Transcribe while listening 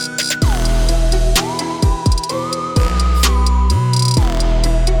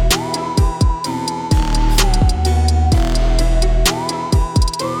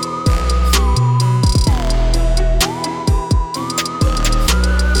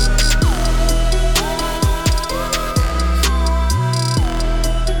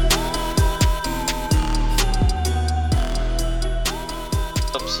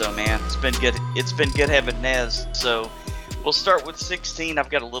been good. It's been good having Nez. So we'll start with 16. I've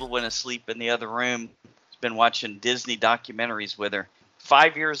got a little one asleep in the other room. She's been watching Disney documentaries with her.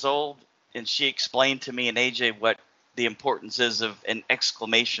 5 years old, and she explained to me and AJ what the importance is of an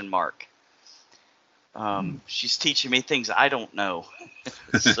exclamation mark. She's teaching me things I don't know.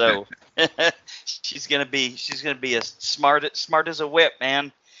 So she's gonna be as smart as a whip,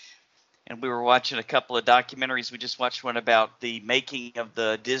 man. And we were watching a couple of documentaries. We just watched one about the making of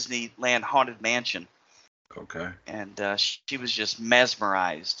the Disneyland Haunted Mansion. Okay. And she was just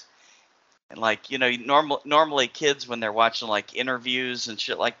mesmerized. And like, normally kids, when they're watching like interviews and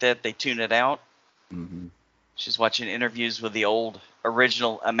shit like that, they tune it out. Mm-hmm. She's watching interviews with the old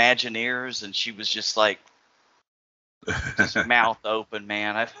original Imagineers, and she was just like, just mouth open,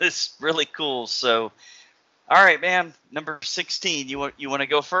 man. It's really cool. So, all right, man. Number 16. You want to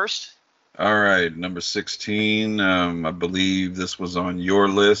go first? All right, number 16. I believe this was on your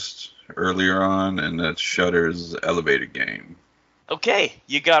list earlier on, and that's Shudder's Elevator Game. Okay,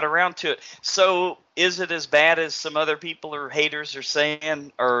 you got around to it. So, is it as bad as some other people or haters are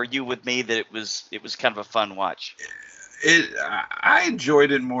saying, or are you with me that it was kind of a fun watch? I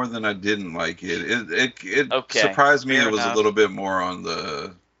enjoyed it more than I didn't like it. It Okay, surprised me. fair It was enough. a little bit more on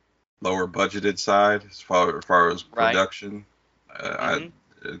the lower budgeted side as far as production. Right.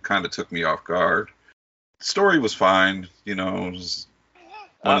 It kind of took me off guard. The story was fine. It was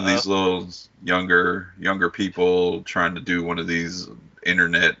one of these little younger people trying to do one of these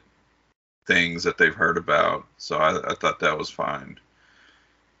internet things that they've heard about. So I thought that was fine.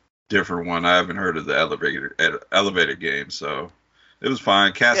 Different one. I haven't heard of the elevator game, so it was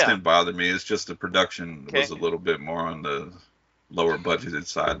fine. Cast didn't bother me. It's just the production was a little bit more on the lower budgeted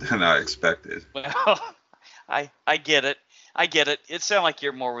side than I expected. Well, I get it. It sounds like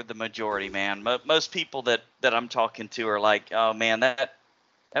you're more with the majority, man. Most people that I'm talking to are like, oh man, that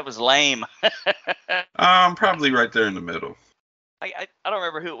was lame. Probably right there in the middle. I don't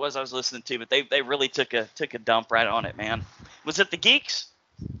remember who it was I was listening to, but they really took a dump right on it, man. Was it the Geeks?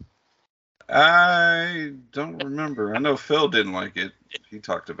 I don't remember. I know Phil didn't like it. He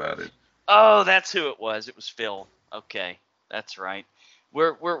talked about it. Oh, that's who it was. It was Phil. Okay, that's right.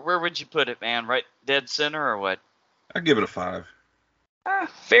 Where would you put it, man? Right dead center or what? I'd give it a 5.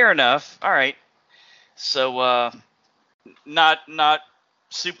 Fair enough. All right. So not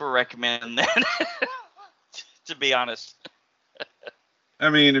super recommend that. To be honest. I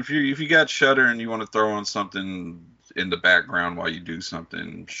mean, if you got Shudder and you want to throw on something in the background while you do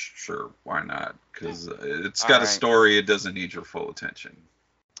something, sure, why not? Because it's got a story. It doesn't need your full attention.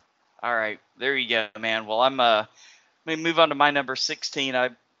 All right, there you go, man. Well, let me move on to my number 16. I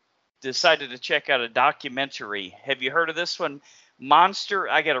decided to check out a documentary. Have you heard of this one? Monster.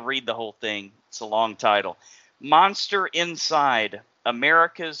 I got to read the whole thing. It's a long title. Monster Inside: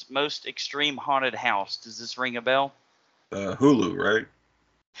 America's Most Extreme Haunted House. Does this ring a bell? Hulu, right?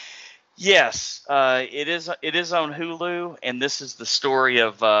 Yes, it is on Hulu, and this is the story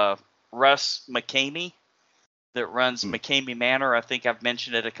of Russ McKamey that runs McKamey Manor. I think I've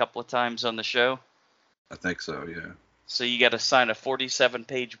mentioned it a couple of times on the show. I think so, yeah. So you got to sign a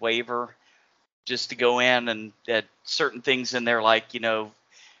 47-page waiver just to go in, and certain things in there like,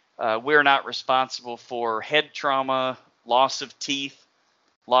 we're not responsible for head trauma, loss of teeth,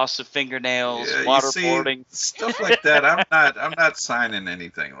 loss of fingernails, waterboarding, stuff like that. I'm not signing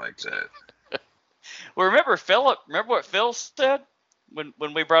anything like that. Well, remember what Phil said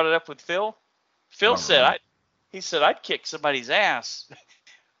when we brought it up with Phil? Phil said I'd kick somebody's ass,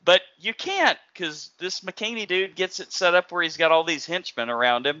 but you can't, because this McKamey dude gets it set up where he's got all these henchmen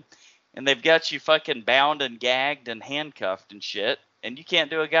around him, and they've got you fucking bound and gagged and handcuffed and shit, and you can't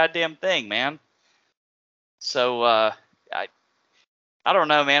do a goddamn thing, man. So I don't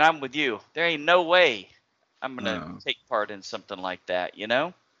know, man. I'm with you. There ain't no way I'm going to take part in something like that,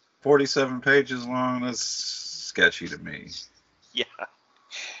 47 pages long, that's sketchy to me. Yeah.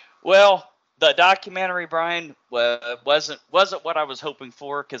 Well, the documentary, Brian, wasn't what I was hoping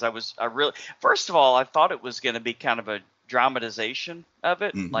for, because first of all, I thought it was going to be kind of a dramatization of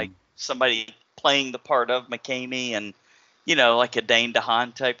it, like somebody playing the part of McKamey and, like a Dane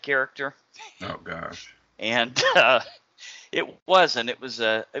DeHaan type character. Oh, gosh. And it wasn't.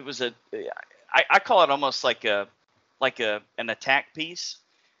 I call it almost like an attack piece,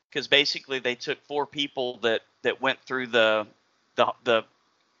 because basically they took 4 people that went through the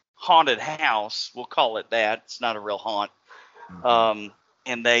haunted house. We'll call it that. It's not a real haunt.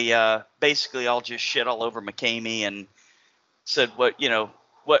 And they basically all just shit all over McKamey and said what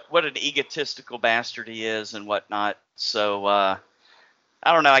an egotistical bastard he is and whatnot. So I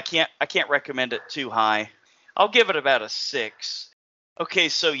don't know. I can't recommend it too high. I'll give it about a 6. Okay,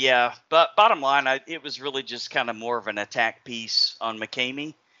 so yeah, but bottom line, it was really just kind of more of an attack piece on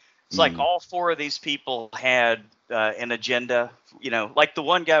McCamey. It's like Mm. all four of these people had an agenda. Like the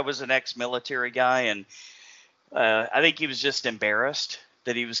one guy was an ex-military guy, and I think he was just embarrassed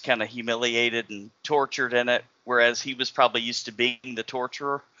that he was kind of humiliated and tortured in it, whereas he was probably used to being the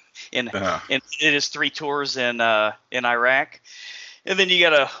torturer in Uh, in his 3 tours in Iraq. And then you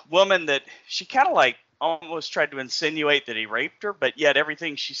got a woman that she kind of like almost tried to insinuate that he raped her, but yet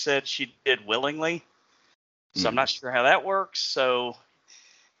everything she said she did willingly. So I'm mm. not sure how that works. So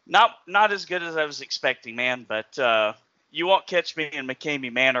not as good as I was expecting, man. But you won't catch me in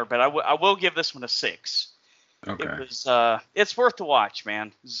McCamey Manor. But I will give this one a 6. It Okay. was it's worth the watch,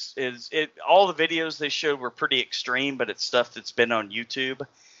 man. Is it all the videos they showed were pretty extreme, but it's stuff that's been on YouTube.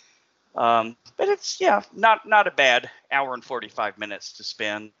 But it's not a bad hour and 45 minutes to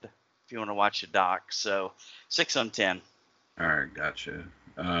spend if you want to watch a doc. So 6 on 10. All right, gotcha.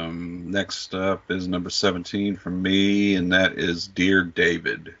 Next up is number 17 from me, and that is Dear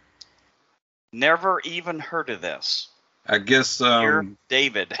David. Never even heard of this. I guess Dear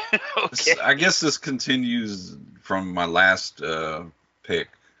David. Okay. I guess this continues from my last pick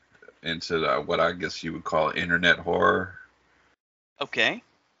into what I guess you would call internet horror. Okay.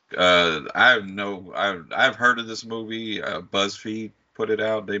 I've heard of this movie. BuzzFeed put it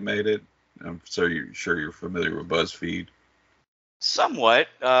out. They made it. I'm sure you're familiar with BuzzFeed. Somewhat.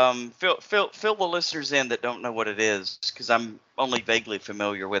 Fill the listeners in that don't know what it is, because I'm only vaguely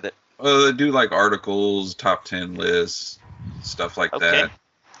familiar with it. Well, they do like articles, top 10 lists, stuff like Okay. that.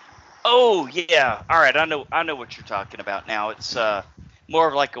 Oh yeah. All right. I know what you're talking about now. It's more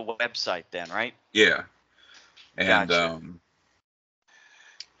of like a website then, right? Yeah. And Gotcha.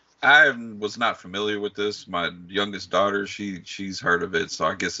 I was not familiar with this. My youngest daughter, she's heard of it, so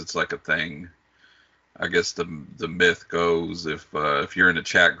I guess it's like a thing. I guess the myth goes if you're in a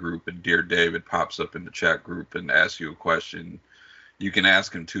chat group and Dear David pops up in the chat group and asks you a question, you can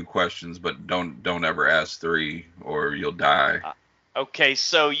ask him 2 questions, but don't ever ask 3 or you'll die. Okay,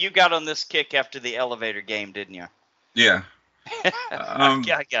 so you got on this kick after the elevator game, didn't you? Yeah.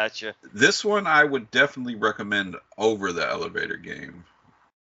 I gotcha. This one I would definitely recommend over the elevator game.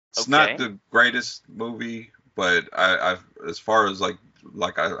 It's not Okay. the greatest movie, but I as far as I'm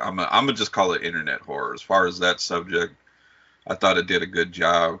gonna just call it internet horror. As far as that subject, I thought it did a good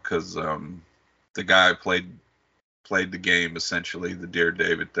job because the guy played the game essentially, the Dear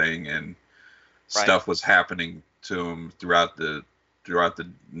David thing, and Right. stuff was happening to him throughout the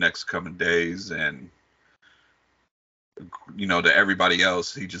next coming days, and to everybody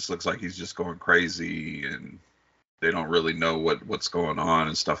else, he just looks like he's just going crazy and they don't really know what's going on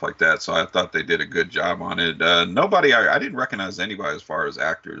and stuff like that. So I thought they did a good job on it. I didn't recognize anybody as far as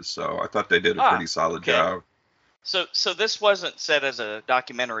actors, so I thought they did a pretty solid okay. job. So this wasn't set as a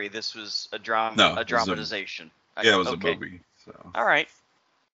documentary. This was a No, it was dramatization. it was Okay. a movie. So All right.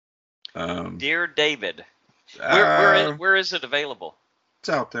 Dear David, where is it available? it's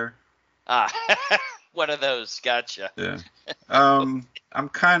out there. One of those. Gotcha. Yeah. I'm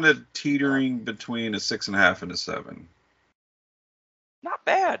kind of teetering between a 6.5 and a 7. Not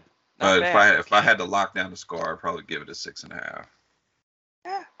bad. But bad. if I had to lock down the score, I'd probably give it a 6.5.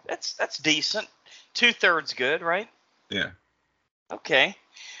 Yeah, that's decent. 2/3 good, right? Yeah. Okay.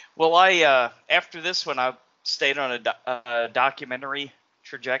 Well, I after this one, I stayed on a documentary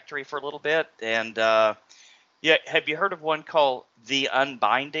trajectory for a little bit, and yeah, have you heard of one called The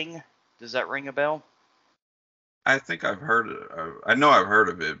Unbinding? Does that ring a bell? I think I've heard it. I know I've heard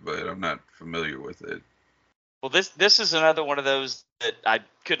of it, but I'm not familiar with it. Well, this is another one of those that I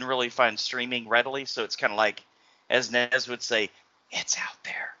couldn't really find streaming readily, so it's kind of like, as Nez would say, it's out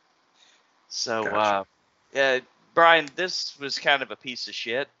there. So, Gotcha. Brian, this was kind of a piece of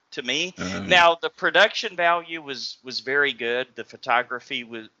shit to me. Um, Now, the production value was very good. The photography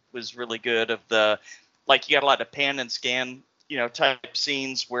was really good. You got a lot of pan and scan, type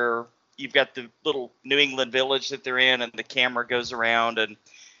scenes where you've got the little New England village that they're in, and the camera goes around and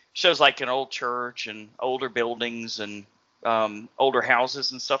shows like an old church and older buildings and older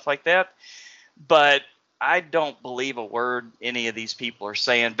houses and stuff like that. But I don't believe a word any of these people are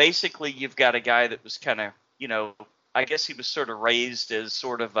saying. Basically, you've got a guy that was kind of, I guess he was sort of raised as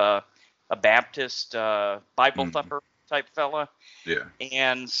sort of a Baptist Bible thumper type fella. Yeah.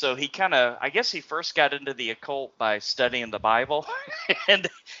 And so he kind of, I guess he first got into the occult by studying the Bible. and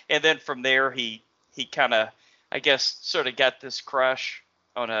then from there, he kind of, I guess, sort of got this crush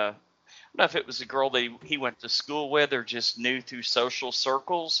on I don't know if it was a girl that he went to school with or just knew through social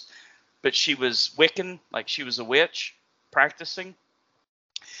circles, but she was Wiccan, like she was a witch practicing.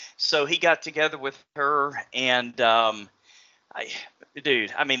 So he got together with her, and I,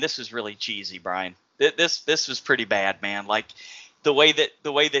 dude, I mean, this is really cheesy, Brian. This was pretty bad, man. Like the way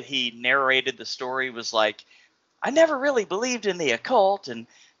that he narrated the story was like, I never really believed in the occult, and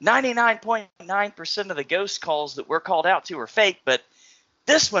 99.9% of the ghost calls that we're called out to are fake, but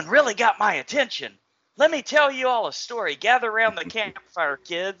this one really got my attention. Let me tell you all a story. Gather around the campfire,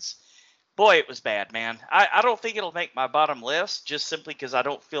 kids. Boy, it was bad, man. I don't think it'll make my bottom list just simply because I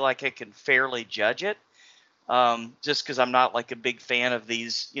don't feel like I can fairly judge it. Just because I'm not like a big fan of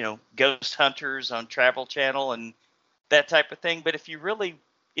these, ghost hunters on Travel Channel and that type of thing. But if you really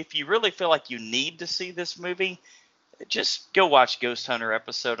feel like you need to see this movie, just go watch Ghost Hunter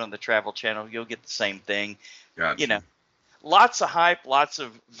episode on the Travel Channel. You'll get the same thing. Gotcha. Lots of hype, lots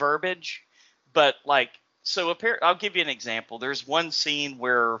of verbiage, but I'll give you an example. There's one scene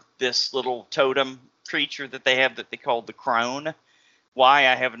where this little totem creature that they have that they call the crone. Why,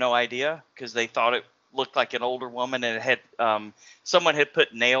 I have no idea, because they thought it looked like an older woman, and it had someone had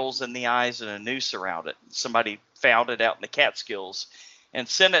put nails in the eyes and a noose around it. Somebody found it out in the Catskills and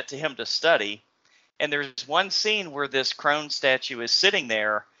sent it to him to study. And there's one scene where this crone statue is sitting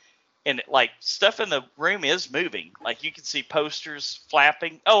there, and like stuff in the room is moving. Like you can see posters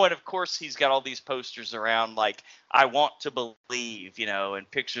flapping. Oh, and of course he's got all these posters around like I want to believe,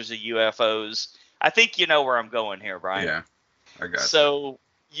 and pictures of UFOs. I think you know where I'm going here, Brian. Yeah, I got So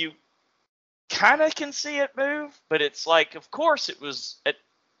you kind of can see it move, but it's like, of course it was at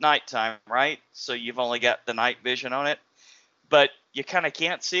nighttime, right? So you've only got the night vision on it, but you kind of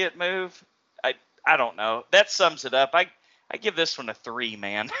can't see it move. I don't know. That sums it up. I give this one a 3,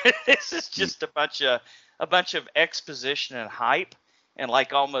 man. This is just a bunch of exposition and hype, and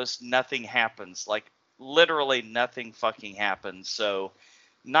like almost nothing happens. Like literally nothing fucking happens. So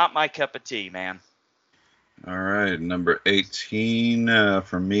not my cup of tea, man. All right, number 18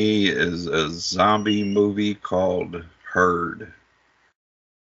 for me is a zombie movie called Herd.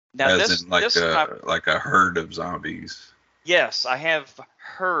 Now As in like a herd of zombies. Yes, I have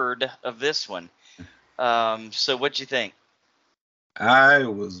heard of this one. So what'd you think? I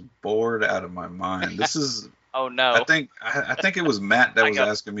was bored out of my mind. This is Oh no. I think it was Matt that was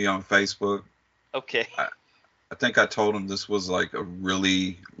asking me on Facebook. Okay. I think I told him this was like a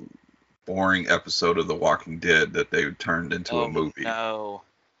really boring episode of The Walking Dead that they turned into a movie. No.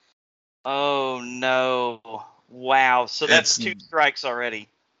 Oh no. Wow. So that's 2 strikes already.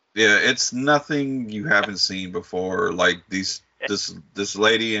 Yeah, it's nothing you haven't seen before. Like this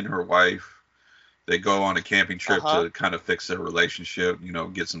lady and her wife, they go on a camping trip to kind of fix their relationship,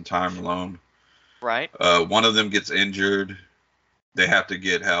 get some time alone. Right. One of them gets injured. They have to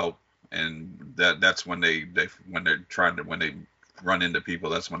get help, and that's when they run into people.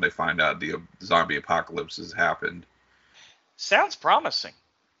 That's when they find out the zombie apocalypse has happened. Sounds promising.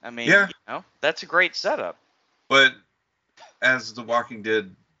 I mean, yeah. That's a great setup. But as The Walking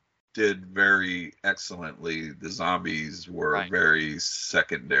Dead did very excellently, the zombies were very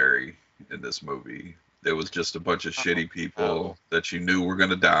secondary in this movie. There was just a bunch of shitty people that you knew were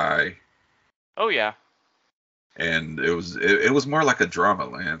going to die. Oh yeah. And it was more like a drama,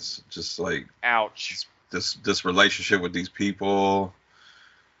 Lance. Just like ouch. This relationship with these people.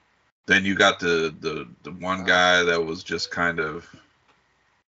 Then you got the one guy that was just kind of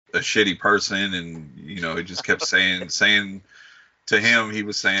a shitty person, and he just kept saying to him, he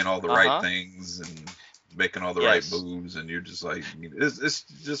was saying all the right things and making all the right moves, and you're just like, it's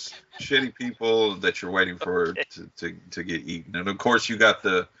just shitty people that you're waiting for to get eaten. And of course you got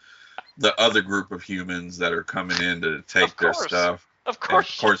the other group of humans that are coming in to take their stuff. Of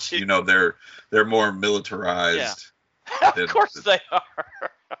course, they're more militarized. Yeah. Of course they are.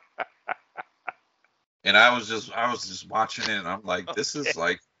 And I was just watching it, and I'm like, this is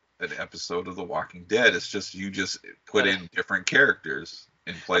like an episode of The Walking Dead. It's just you just put in different characters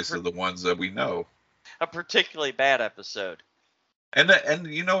in place of the ones that we know. A particularly bad episode. And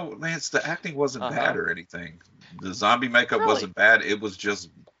Lance, the acting wasn't bad or anything. The zombie makeup wasn't bad. It was just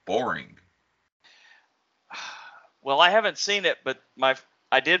boring. Well, I haven't seen it, but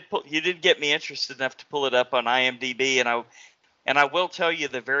you did get me interested enough to pull it up on IMDb, and I will tell you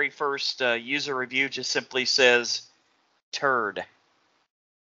the very first user review just simply says turd.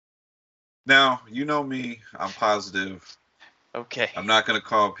 Now, you know me, I'm positive. Okay. I'm not going to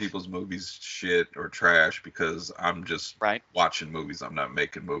call people's movies shit or trash because I'm just watching movies. I'm not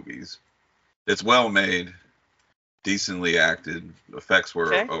making movies. It's well made, decently acted. Effects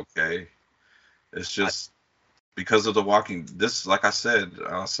were okay. It's just because of this, like I said,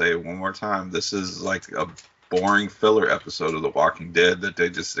 I'll say it one more time. This is like a boring filler episode of The Walking Dead that they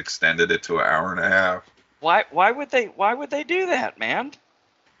just extended it to an hour and a half. Why would they do that, man?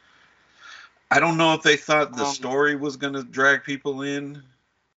 I don't know if they thought the Um, story was going to drag people in.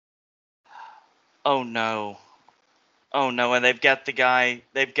 oh no. Oh no, and they've got the guy.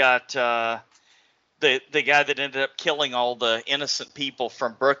 They've got the guy that ended up killing all the innocent people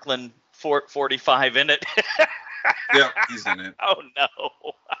from Brooklyn 45 in it. Yep, he's in it. Oh no.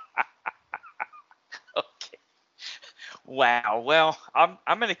 Okay. Wow. Well, I'm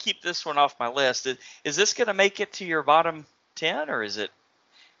going to keep this one off my list. Is this going to make it to your bottom 10, or is it?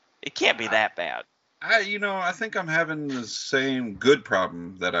 It can't be I, that bad. I think I'm having the same good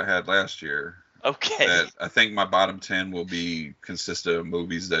problem that I had last year. Okay. That I think my bottom 10 will be consist of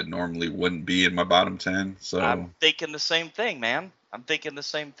movies that normally wouldn't be in my bottom 10. I'm So, thinking the same thing, man. I'm thinking the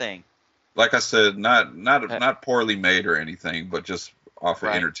same thing. like I said, not not Uh, not poorly made or anything, but just off of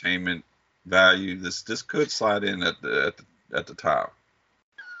Right. entertainment value, this could slide in at the top.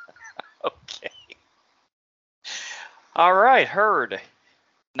 Okay. All right, Heard.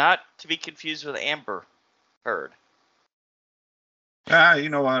 Not to be confused with Amber Heard. You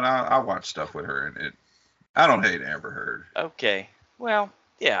know what? I watch stuff with her in it. I don't hate Amber Heard. Okay. Well,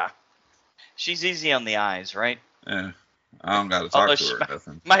 yeah. She's easy on the eyes, right? Yeah, I don't got to Although talk to she her or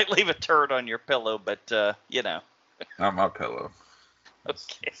nothing. might leave a turd on your pillow, but you know. Not my pillow.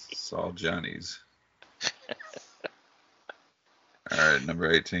 Okay. It's all Johnny's. All right,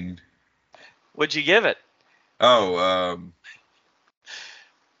 number 18. Would you give it? Oh,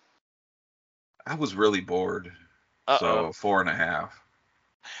 I was really bored, Uh-oh. so 4.5.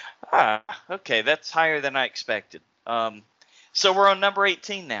 Ah, okay. That's higher than I expected. So we're on number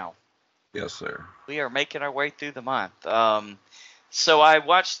 18 now. Yes, sir. We are making our way through the month. So I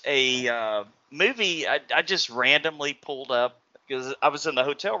watched a movie I just randomly pulled up because I was in the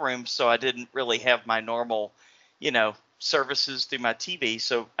hotel room, so I didn't really have my normal, services through my TV.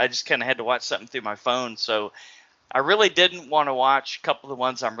 So I just kind of had to watch something through my phone. So I really didn't want to watch a couple of the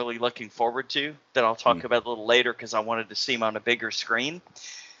ones I'm really looking forward to that I'll talk Mm. about a little later because I wanted to see them on a bigger screen.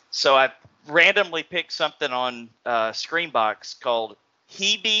 So I randomly picked something on Screenbox called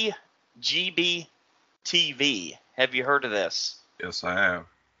Hebe GB TV. Have you heard of this? Yes, I have.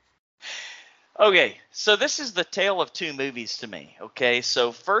 Okay, so this is the tale of two movies to me. Okay,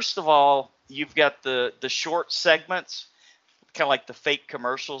 so first of all, you've got the short segments, kind of like the fake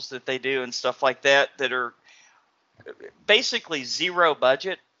commercials that they do and stuff like that are basically zero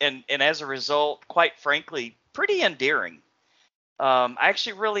budget and as a result, quite frankly, pretty endearing. I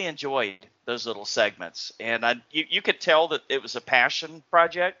actually really enjoyed those little segments, and you could tell that it was a passion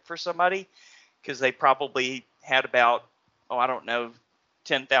project for somebody because they probably had about, oh, I don't know,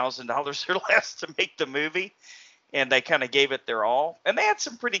 $10,000 or less to make the movie, and they kind of gave it their all. And they had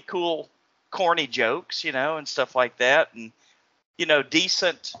some pretty cool, corny jokes, and stuff like that, and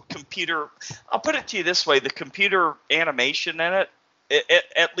decent computer. I'll put it to you this way: the computer animation in it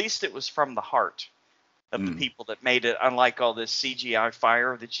at least it was from the heart of the Mm. people that made it, unlike all this CGI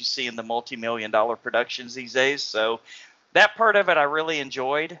fire that you see in the multi-million-dollar productions these days. So that part of it I really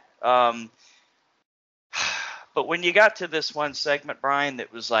enjoyed. But when you got to this one segment, Brian,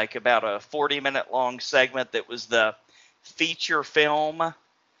 that was like about a 40-minute long segment that was the feature film,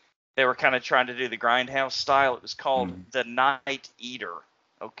 they were kind of trying to do the Grindhouse style. It was called Mm. The Night Eater,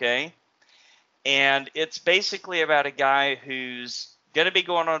 okay? And it's basically about a guy who's going to be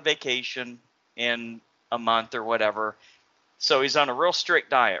going on vacation in a month or whatever. So he's on a real strict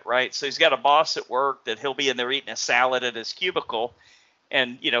diet, right? So he's got a boss at work that he'll be in there eating a salad at his cubicle.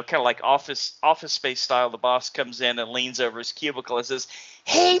 And, kind of like office space style, the boss comes in and leans over his cubicle and says,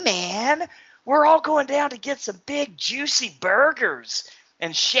 "Hey, man, we're all going down to get some big, juicy burgers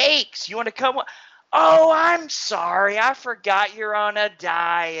and shakes. You want to come? Oh, I'm sorry. I forgot you're on a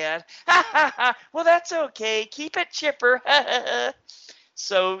diet. Well, that's okay. Keep it chipper."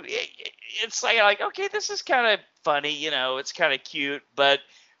 So it's like, okay, this is kind of funny. It's kind of cute. But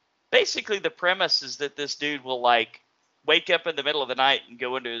basically, the premise is that this dude will, like, wake up in the middle of the night and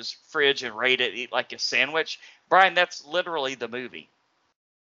go into his fridge and raid it, eat like a sandwich. Brian, that's literally the movie.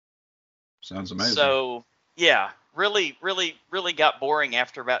 Sounds amazing. So, yeah, really, really, really got boring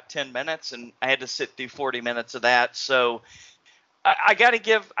after about 10 minutes, and I had to sit through 40 minutes of that. So, I got to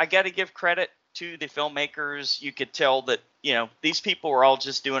give credit to the filmmakers. You could tell that these people were all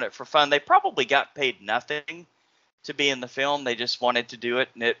just doing it for fun. They probably got paid nothing to be in the film. They just wanted to do it,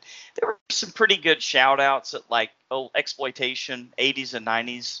 and there were some pretty good shout outs at like exploitation, 80s and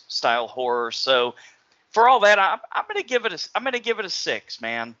 90s style horror. So for all that, I'm gonna give it a 6,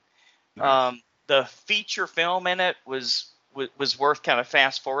 man. Nice. The feature film in it was worth kind of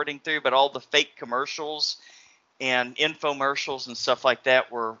fast forwarding through, but all the fake commercials and infomercials and stuff like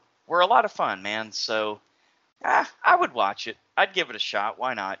that were a lot of fun, man. So I would watch it. I'd give it a shot.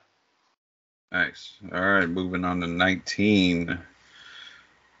 Why not? Nice. All right, moving on to 19.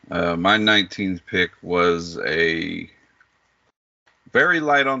 My 19th pick was a very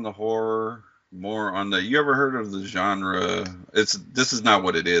light on the horror, more on the. You ever heard of the genre? This is not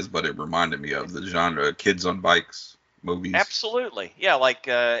what it is, but it reminded me of the genre kids on bikes movies. Absolutely. Yeah, like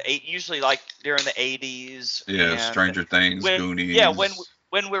usually like during the 80s Yeah, and Stranger Things, when yeah, Goonies.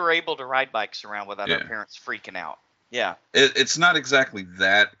 when we were able to ride bikes around without our Yeah, parents freaking out. Yeah. it's not exactly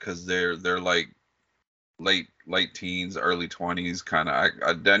that because they're like late teens, early 20s, kind of.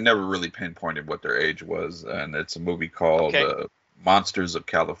 I never really pinpointed what their age was, and it's a movie called Okay. Monsters of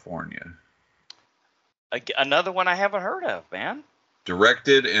California. Another one I haven't heard of, man.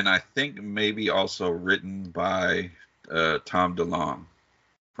 Directed and I think maybe also written by Tom DeLonge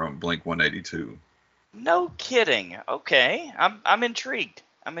from Blink 182. No kidding. Okay. I'm intrigued.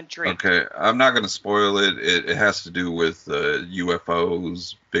 I'm intrigued. Okay, I'm not going to spoil it. It has to do with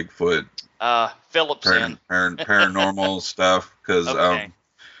UFOs, Bigfoot, Phillips in. paranormal stuff. Because Okay.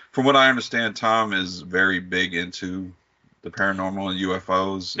 from what I understand, Tom is very big into the paranormal and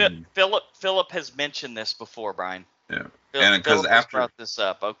UFOs, and Philip has mentioned this before, Brian. yeah, and because Philip has brought this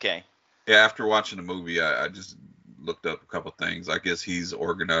up. Okay. yeah, after watching the movie, I just looked up a couple things. I guess he's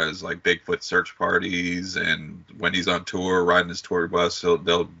organized like Bigfoot search parties, and when he's on tour, riding his tour bus,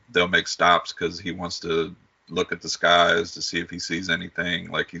 they'll make stops because he wants to look at the skies to see if he sees anything.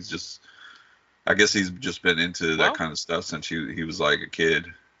 Like he's just, I guess he's just been into that Well, kind of stuff since he was like a kid.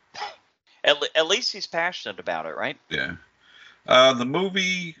 at least he's passionate about it, right? Yeah. The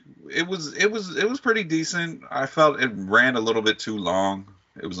movie, it was pretty decent. I felt it ran a little bit too long.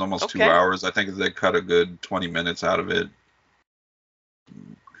 It was almost two Okay. hours. I think they cut a good 20 minutes out of it.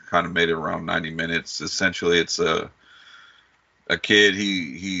 Kind of made it around 90 minutes. Essentially, it's a kid.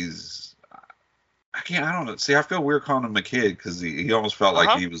 He's I don't know. See, I feel weird calling him a kid because he almost felt like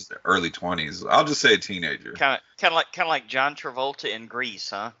Uh-huh. he was early 20s. I'll just say a teenager. Kind of like John Travolta in Grease,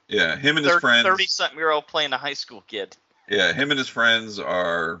 huh? Yeah, him and his friends. 30-something-year-old playing a high school kid. Yeah, him and his friends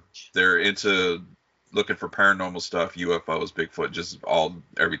they're into looking for paranormal stuff, UFOs, Bigfoot, just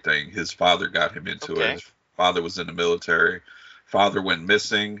everything. His father got him into it. Okay. His father was in the military. Father went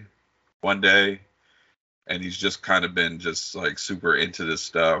missing one day, and he's just kind of been just like super into this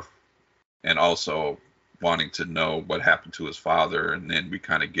stuff and also wanting to know what happened to his father. And then we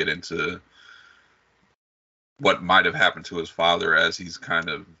kind of get into what might have happened to his father as he's kind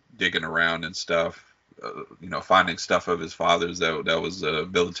of digging around and stuff. Finding stuff of his father's that was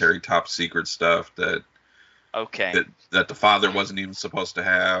military top secret stuff Okay. that the father wasn't even supposed to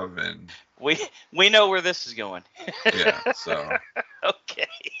have, and We know where this is going. yeah, so Okay.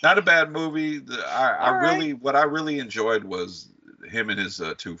 not a bad movie. All right. What I really enjoyed was him and his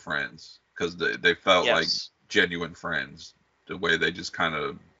two friends because they felt like Yes. genuine friends. The way they just kind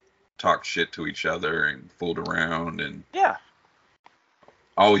of talked shit to each other and fooled around and Yeah.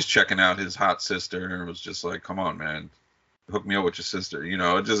 always checking out his hot sister and was just like, come on, man, hook me up with your sister.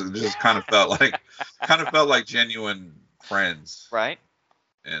 It just kind of felt like genuine friends. Right.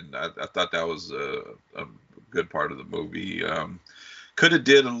 And I thought that was a good part of the movie. Could have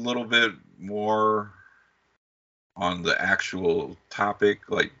did a little bit more on the actual topic.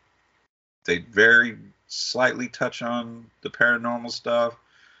 Like they very slightly touch on the paranormal stuff,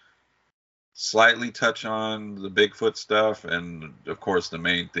 slightly touch on the Bigfoot stuff, and of course the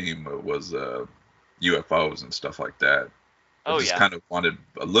main theme was UFOs and stuff like that. I Oh just yeah. kind of wanted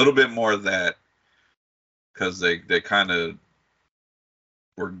a little bit more of that because they kind of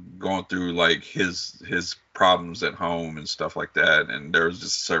were going through like his problems at home and stuff like that, and there was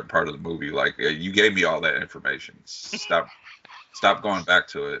just a certain part of the movie like you gave me all that information. Stop going back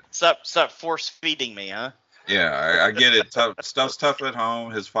to it. Stop force feeding me, huh? Yeah, I get it. Stuff's tough at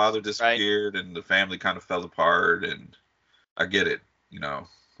home. His father Right. disappeared, and the family kind of fell apart, and I get it.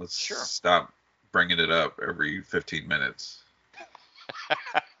 Let's Sure. stop bringing it up every 15 minutes.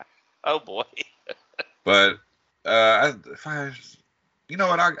 Oh boy. But if I, you know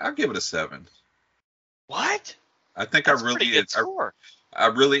what, I'll give it a 7. What? I think That's a pretty good score. I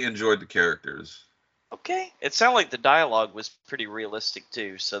really enjoyed the characters. Okay. It sounded like the dialogue was pretty realistic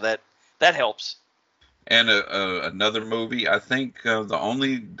too, so that helps. And another movie, I think I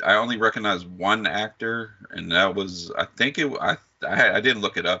only recognize one actor, and that was I didn't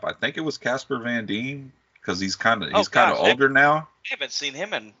look it up. I think it was Casper Van Dien because he's kind Oh of gosh, I older now. haven't seen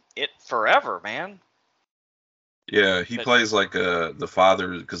him in it forever, man. Yeah, he But plays like the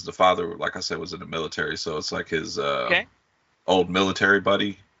father because the father, like I said, was in the military, so it's like his okay. old military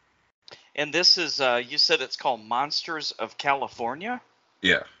buddy. And this is you said it's called Monsters of California?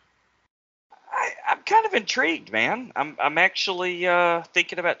 Yeah. I'm kind of intrigued, man. I'm actually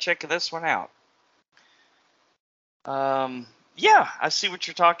thinking about checking this one out. Yeah, I see what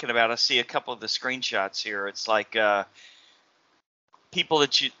you're talking about. I see a couple of the screenshots here. It's like people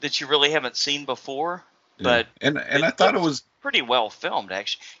that you really haven't seen before, Yeah, but and it I thought it looks was. pretty well filmed,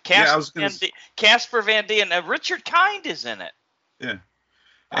 actually. Yeah, I was gonna. Casper Van Dien, and Richard Kind is in it. Yeah,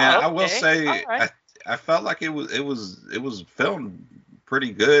 and Oh, I will okay, all say right. I felt like it was filmed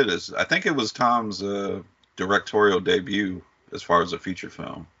pretty good. As I think it was Tom's directorial debut as far as a feature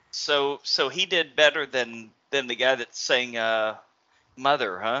film. So he did better than the guy that sang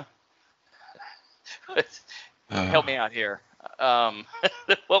Mother, huh? Help me out here. Um,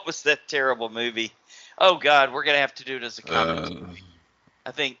 what was that terrible movie? Oh God, we're gonna have to do it as a uh, commentary.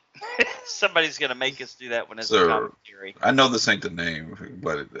 I think somebody's gonna make us do that one as a so commentary. I know this ain't the name,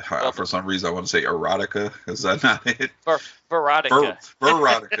 but Well, for some reason I want to say erotica. Is that not it? Veronica.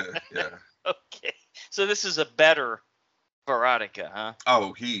 Veronica. Yeah. Okay, so this is a better Veronica, huh?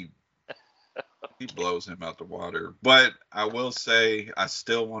 Oh, he blows him out the water. But I will say I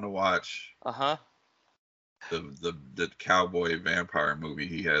still want to watch Uh huh. the cowboy vampire movie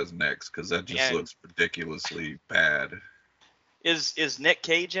he has next because that just And looks ridiculously bad. is Nick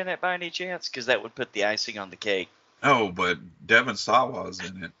Cage in it by any chance? Because that would put the icing on the cake. Oh, but Devon Sawa's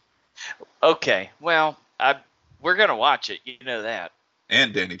in it, Okay, well, we're gonna watch it. You know that.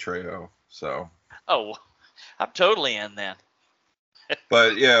 and Danny Trejo. So, Oh, I'm totally in then.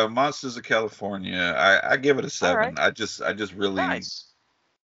 but yeah, Monsters of California, I give it a All right, 7. I just really nice.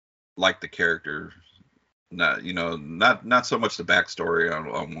 like the character. Not not so much the backstory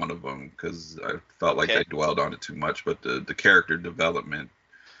on one of them because I felt like Okay. they dwelled on it too much, but the character development.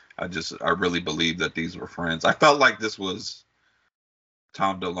 I really believe that these were friends. I felt like this was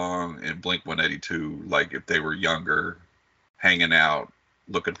Tom DeLonge and Blink 182, like if they were younger, hanging out,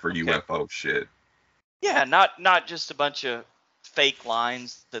 looking for Okay. UFO shit. Yeah, not just a bunch of fake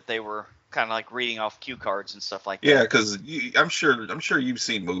lines that they were kind of like reading off cue cards and stuff like Yeah, that. because I'm sure you've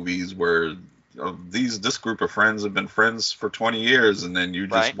seen movies where this group of friends have been friends for 20 years, and then you're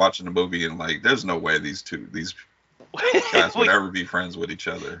just Right. watching the movie and like, there's no way these guys would we ever be friends with each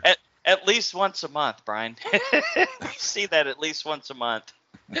other. at least once a month, Brian. We see that at least once a month.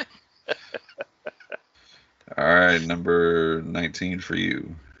 All right, number 19 for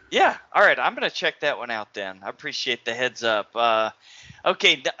you. Yeah. All right. I'm gonna check that one out then. I appreciate the heads up.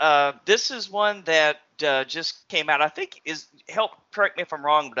 Okay. This is one that just came out. I think is help. Correct me if I'm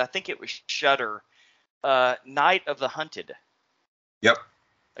wrong, but I think it was Shudder. Night of the Hunted. Yep,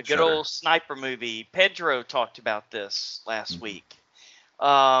 A good Shutter. old sniper movie. Pedro talked about this last Mhm.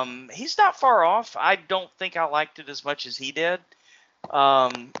 week. He's not far off. I don't think I liked it as much as he did.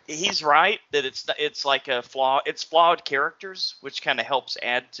 He's right that it's like a flaw. It's flawed characters, which kind of helps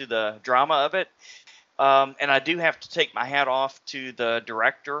add to the drama of it. And I do have to take my hat off to the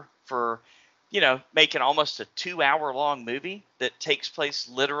director for, making almost a 2 hour long movie that takes place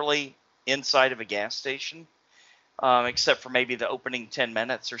literally inside of a gas station, except for maybe the opening 10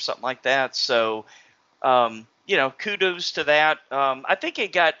 minutes or something like that. So, kudos to that. I think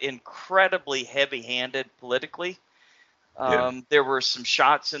it got incredibly heavy handed politically. Yeah. There were some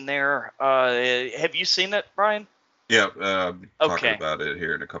shots in there. Have you seen it, Brian? Yeah, talking Okay. about it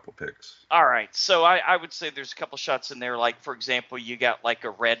here in a couple picks. All right. So I would say there's a couple shots in there. Like, for example, you got like a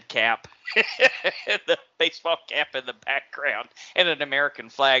red cap, the baseball cap in the background, and an American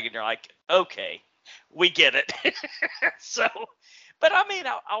flag, and you're like, okay, we get it. So, but I mean,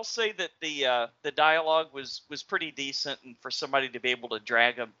 I'll say that the dialogue was pretty decent, and for somebody to be able to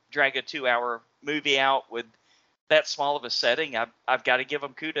drag a 2 hour movie out with that small of a setting, I've got to give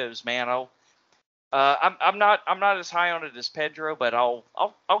them kudos, man. I'm not as high on it as Pedro, but I'll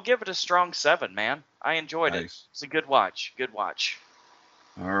give it a strong 7, man. I enjoyed it. Nice. It's a good watch. Good watch.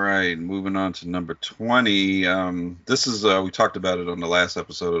 All right, moving on to number 20. This is we talked about it on the last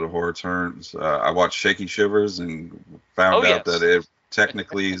episode of the Horror Turns. I watched Shaky Shivers and Oh found out that yes, it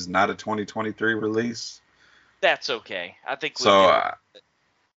technically is not a 2023 release. that's okay. I think we'll So get over it.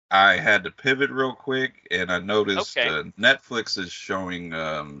 I had to pivot real quick, and I noticed Okay. Netflix is showing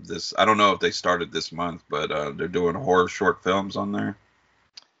this. I don't know if they started this month, but they're doing horror short films on there.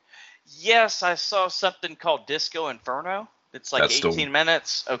 Yes, I saw something called Disco Inferno. It's like That's the 18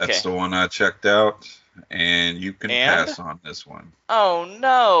 minutes. that's Okay. the one I checked out, and you can And pass on this one. oh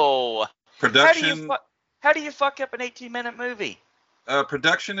no, how do you Production fuck? How do you fuck up an 18-minute movie?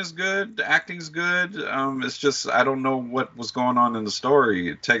 production is good, the acting's good. It's just I don't know what was going on in the story.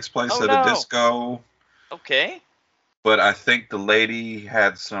 It takes place Oh at a no. disco, Okay. but I think the lady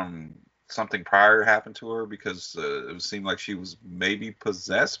had something prior happen to her because it seemed like she was maybe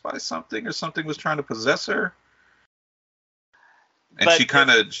possessed by something or something was trying to possess her. And But she kind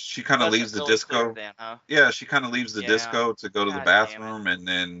of wasn't leaves the really clear disco. then, huh? Yeah, she kind of leaves the Yeah. disco to go to the God damn it. bathroom, and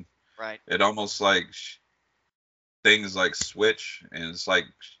then Right. it almost like things like switch, and it's like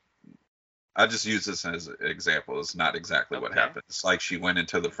I just use this as an example. It's not exactly what Okay. happened. It's like she went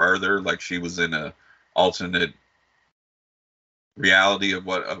into the further, like she was in a alternate reality of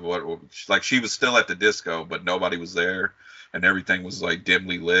what like she was still at the disco, but nobody was there, and everything was like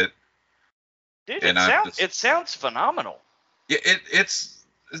dimly lit. Dude, And I just it sounds phenomenal. yeah, it's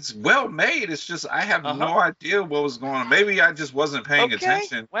well made. It's just I have Uh-huh. no idea what was going on. Maybe I just wasn't paying Okay.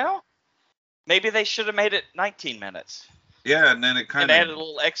 attention. Well, maybe they should have made it 19 minutes Yeah, and then it and kind of added a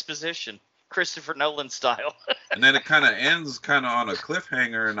little exposition, Christopher Nolan style. ends kind of on a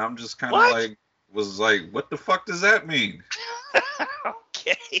cliffhanger, and I'm just kind of What? like was like, what the fuck does that mean?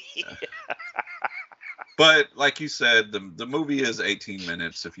 Okay. But like you said, the movie is 18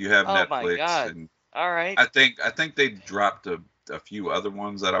 minutes. If you have Oh my Netflix, God. and All right. I think they dropped a few other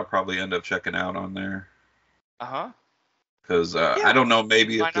ones that I'll probably end up checking out on there. Uh-huh. Because I Yeah. don't know,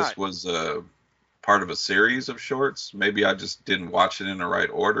 maybe Why if this not? was part of a series of shorts, maybe I just didn't watch it in the right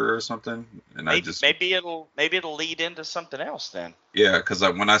order or something, and I just Maybe it'll lead into something else then. yeah, because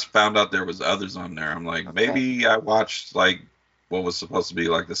when I found out there was others on there, I'm like, Okay. maybe I watched like what was supposed to be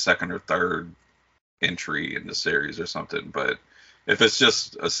like the second or third entry in the series or something. But if it's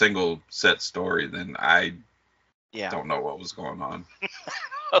just a single set story, then I Yeah. don't know what was going on.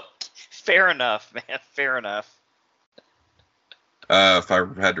 Okay. Fair enough, man. Fair enough. If I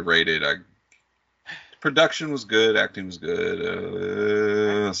had to rate it, production was good, acting was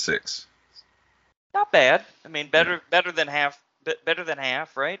good. 6. Not bad. I mean, Yeah. better than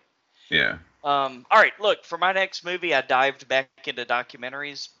half, right? Yeah. All right, look, for my next movie, I dived back into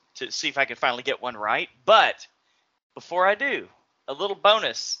documentaries to see if I could finally get one right. But before I do, a little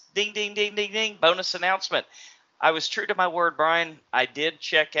bonus. Ding, ding, ding, ding, ding. Bonus announcement. I was true to my word, Brian. I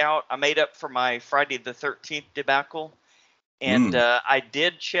made up for my Friday the 13th debacle. And Mm. I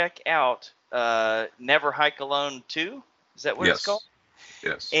did check out Never Hike Alone 2. Is that what it's called?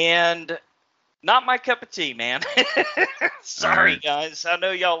 Yes. Yes. And not my cup of tea, man. All Sorry, right. guys. I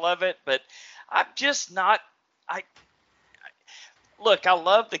know y'all love it, but I'm just not. I look. I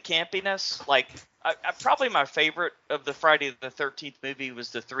love the campiness. Like, probably my favorite of the Friday the 13th movie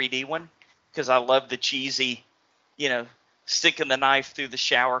was the 3D one because I love the cheesy, you know, sticking the knife through the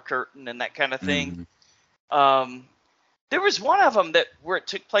shower curtain and that kind of thing. Mm. There was one of them where it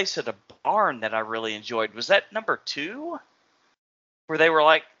took place at a barn that I really enjoyed. Was that number 2? Where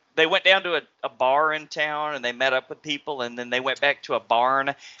they went down to a bar in town and they met up with people and then they went back to a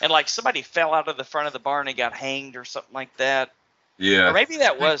barn and like somebody fell out of the front of the barn and got hanged or something like that. Yeah. Or maybe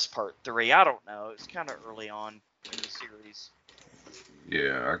that was part 3. I don't know. It was kind of early on in the series.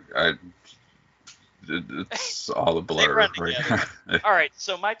 Yeah. It's all a They blur, run right? together. All right.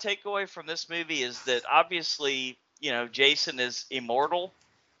 So my takeaway from this movie is that obviously, Jason is immortal,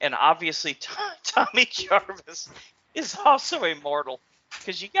 and obviously Tommy Jarvis is also immortal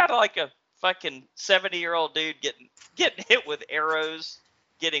because you got like a fucking 70-year-old dude getting hit with arrows,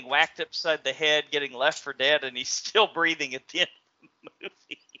 getting whacked upside the head, getting left for dead, and he's still breathing at the end of the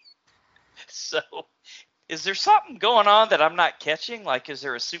movie. So, is there something going on that I'm not catching? Like, is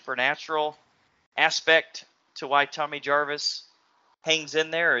there a supernatural aspect to why Tommy Jarvis hangs in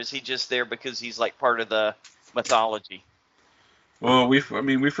there, or is he just there because he's like part of the mythology? Well, we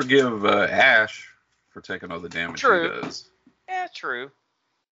forgive Ash for taking all the damage True. he does. Yeah, true.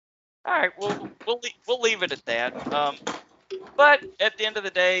 All right, we'll leave it at that. But at the end of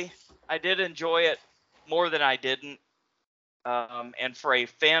the day, I did enjoy it more than I didn't. And for a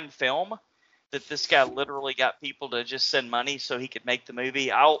fan film that this guy literally got people to just send money so he could make the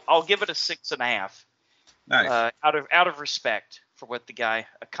movie, I'll give it a 6.5. Nice. Out of respect for what the guy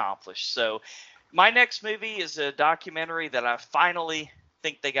accomplished. So my next movie is a documentary that I finally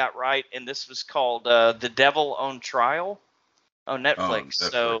think they got right, and this was called The Devil on Trial on Netflix.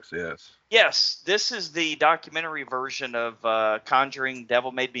 So Yes. yes, this is the documentary version of Conjuring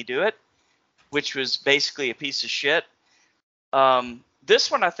Devil Made Me Do It, which was basically a piece of shit.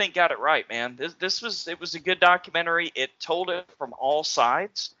 This one I think got it right, man. It was a good documentary. It told it from all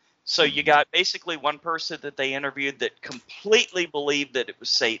sides. So you got basically one person that they interviewed that completely believed that it was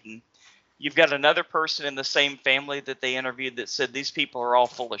Satan. You've got another person in the same family that they interviewed that said these people are all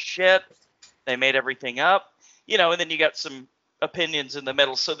full of shit. They made everything up, and then you got some opinions in the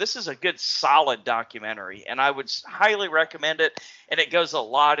middle. So this is a good, solid documentary, and I would highly recommend it. And it goes a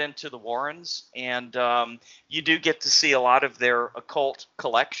lot into the Warrens, and you do get to see a lot of their occult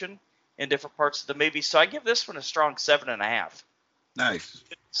collection in different parts of the movie. So I give this one a strong 7.5. Nice.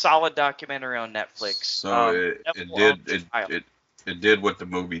 Solid documentary on Netflix. So Devil on Trial. It did what the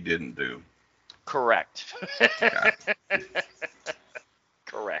movie didn't do. Correct. Got it.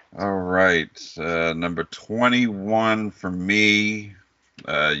 Correct. All right. Number 21 for me.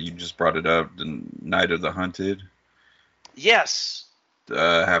 You just brought it up, The Night of the Hunted. Yes.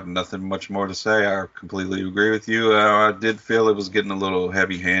 Have nothing much more to say. I completely agree with you. I did feel it was getting a little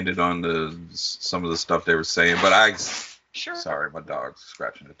heavy-handed on some of the stuff they were saying, but Sure. Sorry, my dog's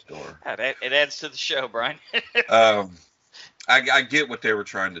scratching at the door. It adds to the show, Brian. I get what they were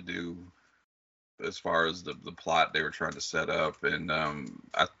trying to do as far as the plot they were trying to set up, and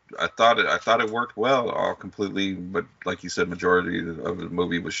I thought it worked well, all completely. But like you said, majority of the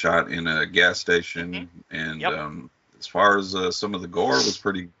movie was shot in a gas station, and Yep. as far as some of the gore was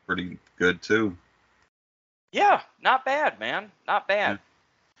pretty good too. Yeah, not bad, man. Not bad.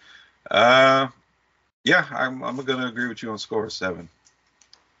 Yeah, I'm gonna agree with you on score 7.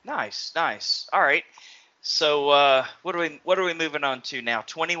 Nice. All right. So what are we moving on to now?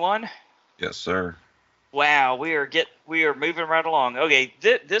 21. Yes, sir. Wow, we are moving right along. Okay,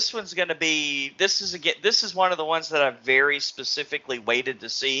 this one's gonna be this is one of the ones that I very specifically waited to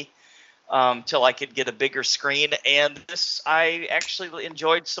see till I could get a bigger screen, and this I actually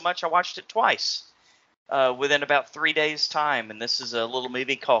enjoyed so much I watched it twice within about 3 days' time, and this is a little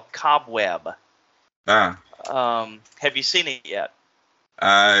movie called Cobweb. Have you seen it yet?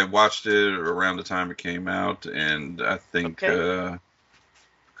 I watched it around the time it came out, and I think a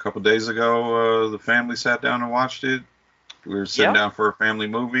couple days ago, the family sat down and watched it. We were sitting down for a family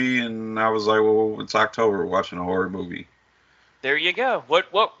movie, and I was like, "Well, it's October. We're watching a horror movie." There you go.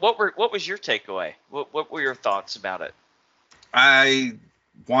 What was your takeaway? What were your thoughts about it? I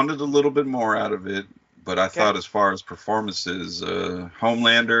wanted a little bit more out of it, but I thought as far as performances,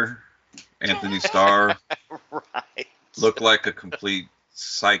 Homelander, Anthony Starr, right, looked like a complete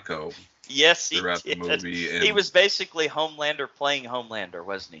psycho. Yes, he throughout did. the movie. And he was basically Homelander playing Homelander,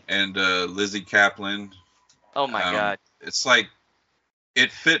 wasn't he? And Lizzie Kaplan. Oh my God! It's like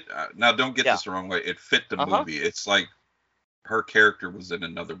it fit. Now, don't get this the wrong way. It fit the movie. It's like her character was in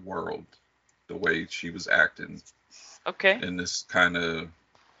another world. The way she was acting. Okay. In this kind of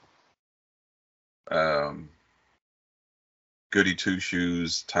goody two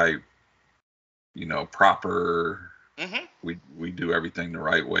shoes type, proper. Mm-hmm. We do everything the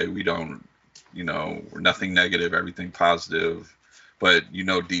right way. We don't, we're nothing negative, everything positive. But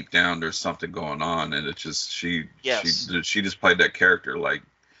deep down there's something going on, and it's just she just played that character like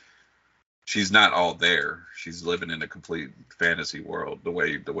she's not all there. She's living in a complete fantasy world. The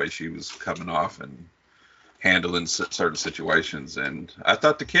way she was coming off and handling certain situations, and I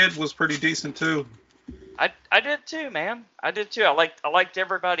thought the kid was pretty decent too. I did too, man. I did too. I liked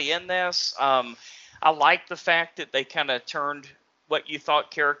everybody in this. I liked the fact that they kind of turned what you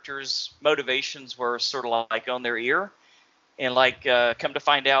thought characters' motivations were sort of like on their ear, and come to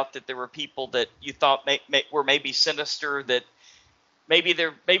find out that there were people that you thought were maybe sinister, that maybe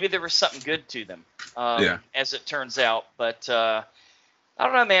there was something good to them. As it turns out, but I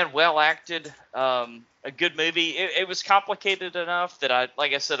don't know, man. Well acted, a good movie. It was complicated enough that I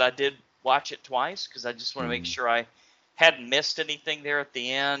did watch it twice because I just want to make sure I hadn't missed anything there at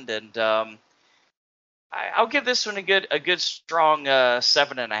the end, and I'll give this one a good strong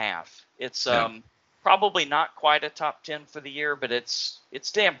 7.5. It's probably not quite a top 10 for the year, but it's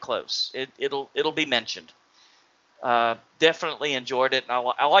damn close. It'll be mentioned. Definitely enjoyed it,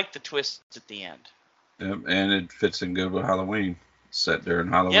 and I like the twist at the end. And it fits in good with Halloween. Set during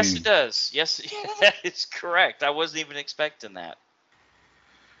Halloween. Yes, it does. Yes, that is correct. I wasn't even expecting that.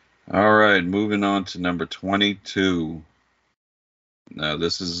 All right, moving on to number 22. Now,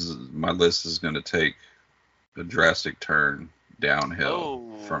 my list is going to take a drastic turn downhill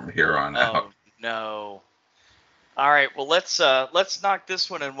from here on out. No. All right, well let's knock this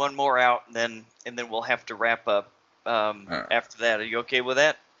one and one more out, and then we'll have to wrap up after that. Are you okay with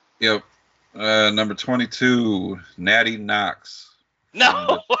that? Yep. Number 22, Natty Knox.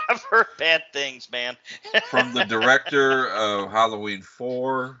 No, I've heard bad things, man. From the director of Halloween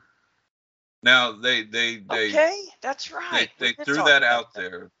 4. Now they okay, that's right. They threw that out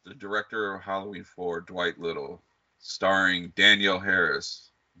there. The director of Halloween 4, Dwight Little, starring Danielle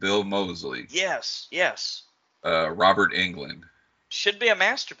Harris, Bill Moseley. Yes. Robert Englund. Should be a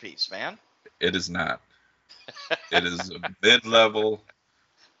masterpiece, man. It is not. It is a mid-level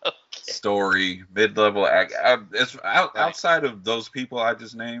story, mid-level act. It's outside of those people I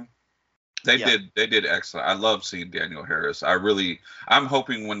just named. They did excellent. I love seeing Danielle Harris. I'm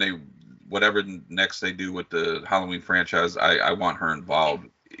hoping whatever next they do with the Halloween franchise, I want her involved.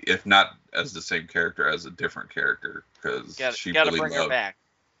 If not as the same character, as a different character, because she gotta really bring her back.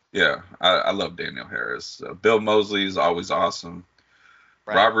 Yeah, I love Danielle Harris. Bill Moseley is always awesome.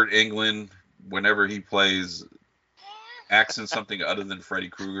 Robert Englund, whenever he plays, acts in something other than Freddy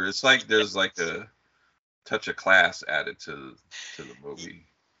Krueger. It's like there's like a touch of class added to the movie.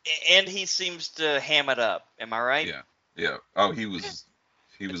 And he seems to ham it up. Am I right? Yeah. Oh, he was.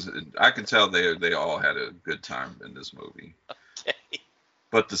 I can tell they all had a good time in this movie. Okay.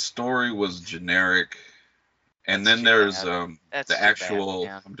 But the story was generic. And That's then too there's bad. That's the too actual,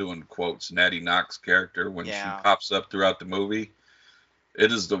 bad, man. I'm doing quotes, Natty Knox character when she Yeah. pops up throughout the movie.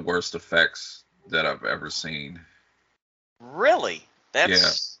 It is the worst effects that I've ever seen. Really? That's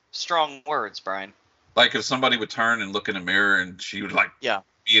Yeah. strong words, Brian. Like if somebody would turn and look in a mirror and she would like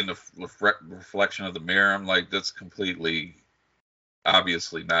be in the reflection of the mirror, I'm like, that's completely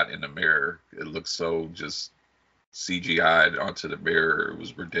obviously not in the mirror. It looks so just CGI'd onto the mirror. It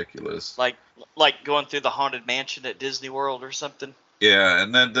was ridiculous. Like going through the Haunted Mansion at Disney World or something. Yeah,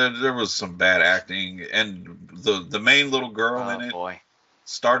 and then there was some bad acting, and the main little girl in it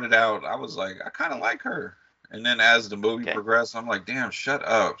started out, I was like, I kind of like her. And then as the movie progressed, I'm like, damn, shut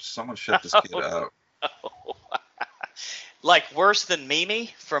up. Someone shut this kid up. No. Like worse than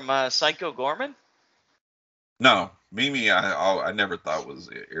Mimi from Psycho Gorman? No, Mimi, I never thought was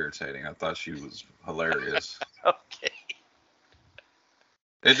irritating. I thought she was hilarious. Okay.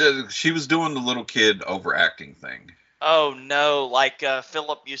 She was doing the little kid overacting thing. Oh no, like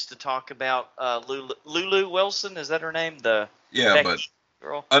Philip used to talk about Lulu Wilson, is that her name? But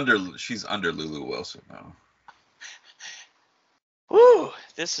girl. She's under Lulu Wilson now. Woo,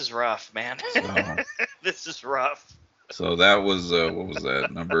 this is rough, man. So, this is rough. So that was what was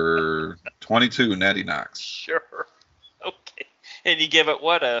that? Number 22, Natty Knox. Sure. Okay. And you give it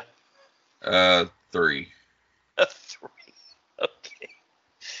what, a 3. A 3. Okay.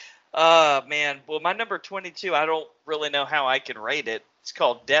 Man. Well, my number 22, I don't really know how I can rate it. It's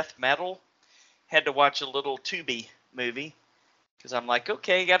called Death Metal. Had to watch a little Tubi movie because I'm like,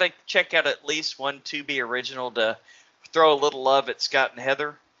 okay, got to check out at least one Tubi original to throw a little love at Scott and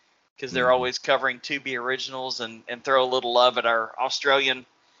Heather because they're always covering Tubi originals and throw a little love at our Australian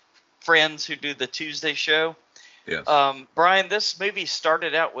friends who do the Tuesday show. Yes. Brian, this movie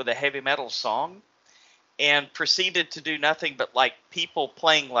started out with a heavy metal song and proceeded to do nothing but like people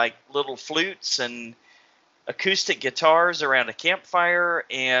playing like little flutes and acoustic guitars around a campfire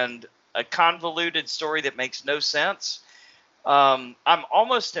and a convoluted story that makes no sense. I'm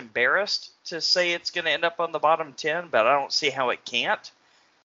almost embarrassed to say it's going to end up on the bottom 10, but I don't see how it can't.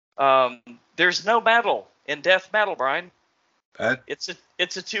 There's no metal in death metal, Brian. It's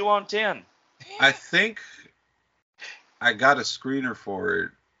a 2 on 10. I think I got a screener for it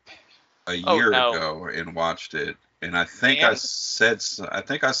a year ago and watched it, and I think I said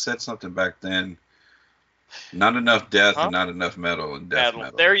something back then. Not enough death and not enough metal in death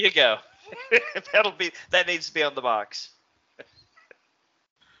metal. There you go. That needs to be on the box.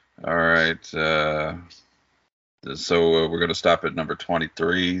 All right. So we're going to stop at number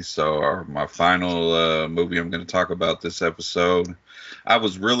 23. So my final movie I'm going to talk about this episode. I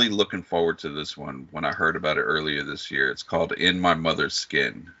was really looking forward to this one when I heard about it earlier this year. It's called In My Mother's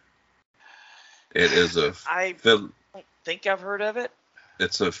Skin. It is I don't think I've heard of it.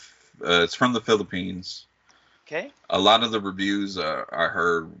 It's from the Philippines. Okay. A lot of the reviews I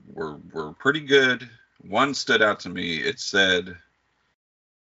heard were pretty good. One stood out to me. It said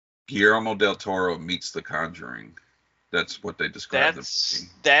Guillermo del Toro meets The Conjuring. That's what they described the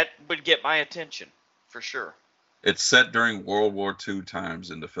movie. That would get my attention, for sure. It's set during World War II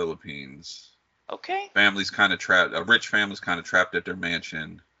times in the Philippines. Okay. Families kind of trapped. A rich family's kind of trapped at their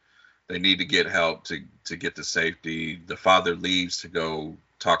mansion. They need to get help to get to safety. The father leaves to go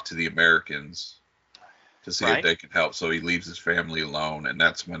talk to the Americans to see if they can help. So he leaves his family alone, and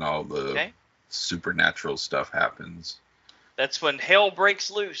that's when all the supernatural stuff happens. That's when hell breaks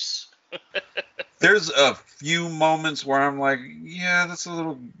loose. There's a few moments where I'm like, yeah, that's a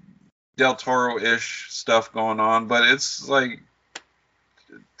little Del Toro-ish stuff going on, but it's like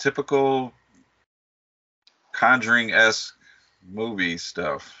typical Conjuring-esque movie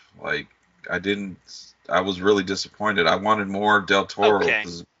stuff. Like, I was really disappointed. I wanted more Del Toro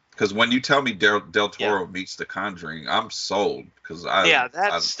because when you tell me Del Toro meets The Conjuring, I'm sold.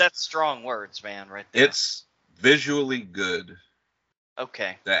 That's strong words, man, right there. It's visually good.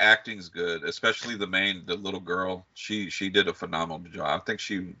 Okay. The acting's good, especially the little girl. She did a phenomenal job. I think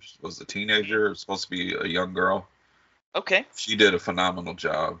she was a teenager, supposed to be a young girl. Okay. She did a phenomenal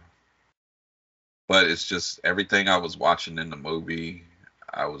job. But it's just everything I was watching in the movie,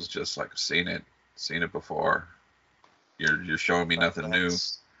 I was just like, seen it before. You're showing me nothing new.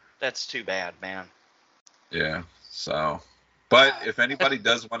 That's too bad, man. Yeah. So, but if anybody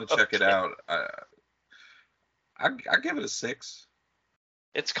does want to check it out, I give it a 6.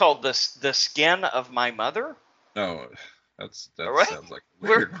 It's called the Skin of My Mother. No, that All right. sounds like a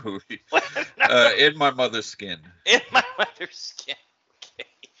We're weird movie. no, In My Mother's Skin, in my mother's skin. Okay.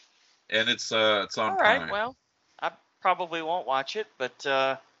 and it's on All right. Prime. Well, I probably won't watch it, but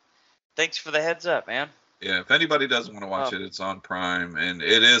thanks for the heads up, man. Yeah, if anybody doesn't want to watch Um, it, it's on Prime, and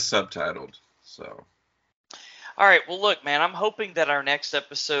it is subtitled. So all right. Well, look, man. I'm hoping that our next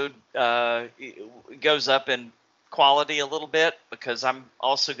episode goes up in quality a little bit because I'm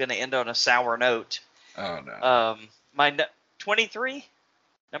also going to end on a sour note. oh no, My 23,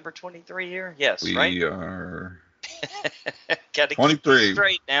 number 23 here. Yes, right. we are Got to keep this 23.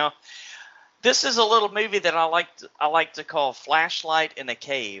 straight now. This is a little movie that I like to call Flashlight in a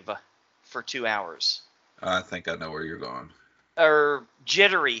Cave for 2 hours, I think I know where you're going. or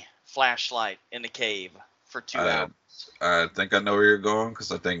Jittery Flashlight in a Cave for 2 I hours. I think I know where you're going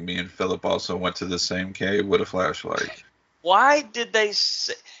because I think me and Philip also went to the same cave with a flashlight. Why did they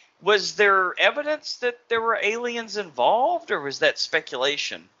say? Was there evidence that there were aliens involved, or was that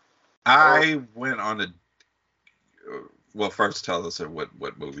speculation? I went on a. Well, first tell us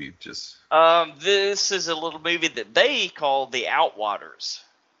what movie. Just This is a little movie that they call The Outwaters.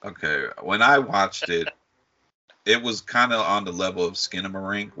 okay. When I watched it, it was kind of on the level of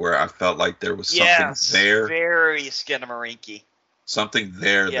Skinamarink, where I felt like there was something there, very Skinamarink-y. something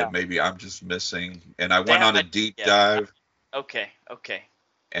there Yeah. that maybe I'm just missing. And I went Damn on a it. deep Yeah. dive, Okay.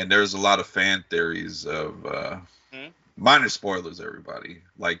 and there's a lot of fan theories of minor spoilers, everybody,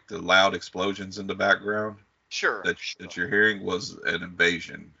 like the loud explosions in the background Sure. that you're hearing was an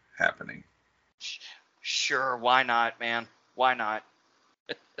invasion happening. Sure. Why not, man? Why not?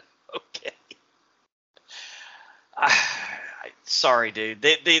 Okay. Sorry, dude.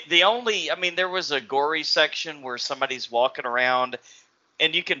 The only, I mean, there was a gory section where somebody's walking around,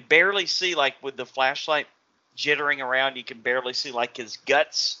 and you can barely see, like with the flashlight jittering around, you can barely see like his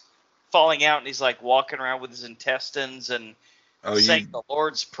guts falling out, and he's like walking around with his intestines and saying the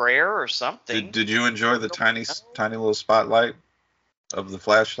Lord's Prayer or something. Did you enjoy the tiny little spotlight of the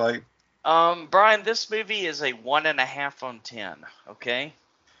flashlight? Brian, this movie is a 1.5 on 10. Okay,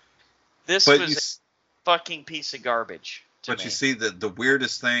 this was a fucking piece of garbage. But me. You see, the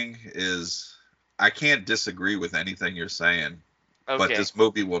weirdest thing is I can't disagree with anything you're saying. Okay. But this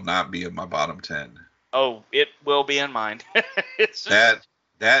movie will not be in my bottom 10. Oh, it will be in mine. It's just,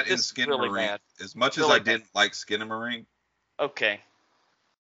 that and Skinamarink. Really as much as I didn't like Skinamarink, okay,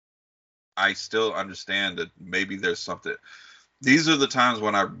 I still understand that maybe there's something. These are the times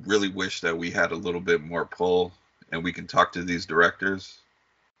when I really wish that we had a little bit more pull and we can talk to these directors.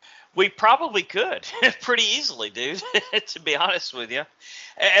 We probably could pretty easily, dude, to be honest with you.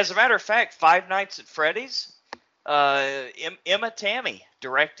 As a matter of fact, Five Nights at Freddy's, Emma Tammy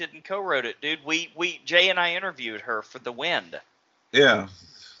directed and co-wrote it, dude. Jay and I interviewed her for The Wind. Yeah,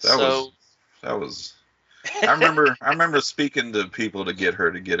 that was. I remember speaking to people to get her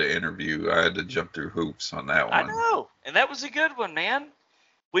to get an interview. I had to jump through hoops on that one. I know, and that was a good one, man.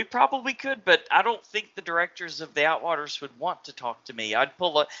 We probably could, but I don't think the directors of The Outwaters would want to talk to me. I'd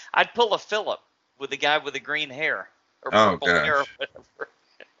pull a Philip with the guy with the green hair or purple hair or whatever.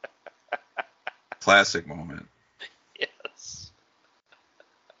 Classic moment. Yes.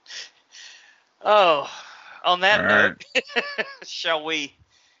 Oh, on that note, shall we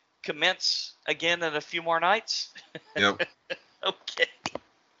commence again in a few more nights? Yep. Okay.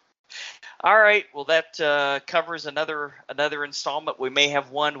 All right. Well, that covers another installment. We may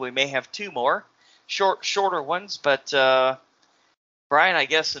have one. We may have two more shorter ones. But Brian, I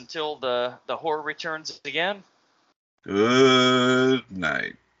guess until the horror returns again. Good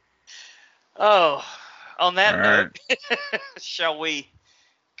night. Oh, on that note, shall we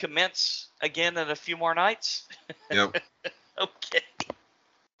commence again in a few more nights? Yep. Okay.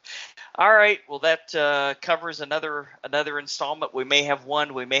 All right. Well, that covers another installment. We may have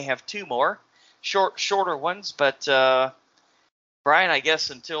one. We may have two more shorter ones. But Brian, I guess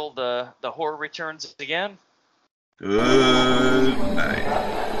until the horror returns again. Good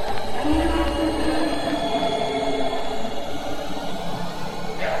night.